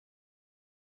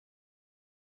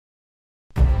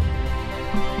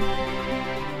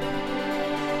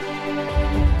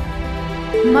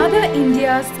Mother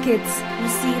India's kids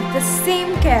receive the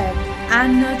same care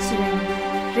and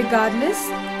nurturing regardless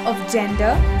of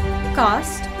gender,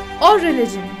 caste or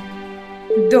religion.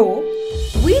 Though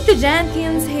we the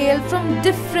Jayantians hail from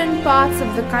different parts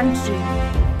of the country,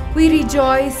 we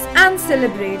rejoice and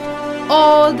celebrate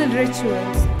all the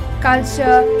rituals,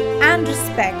 culture and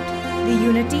respect the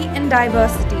unity and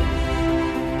diversity.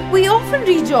 We often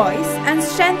rejoice and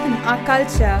strengthen our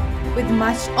culture with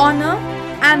much honor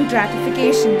and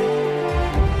gratification.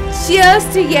 Cheers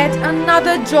to yet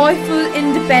another joyful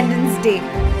Independence Day.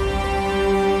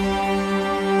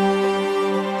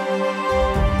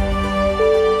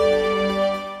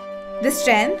 The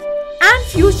strength and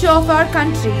future of our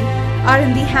country are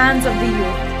in the hands of the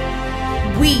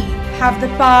youth. We have the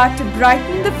power to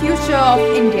brighten the future of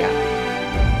India.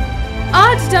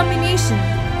 Our determination,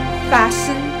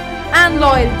 passion and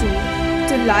loyalty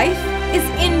to life is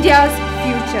India's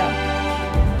future.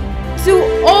 To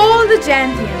all the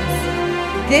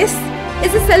Jayantians, this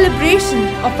is a celebration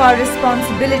of our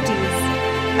responsibilities,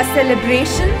 a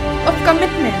celebration of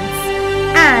commitments,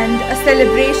 and a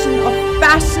celebration of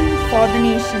passion for the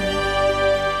nation.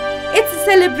 It's a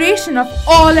celebration of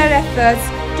all our efforts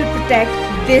to protect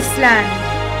this land.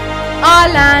 Our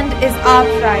land is our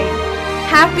pride.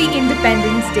 Happy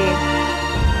Independence Day.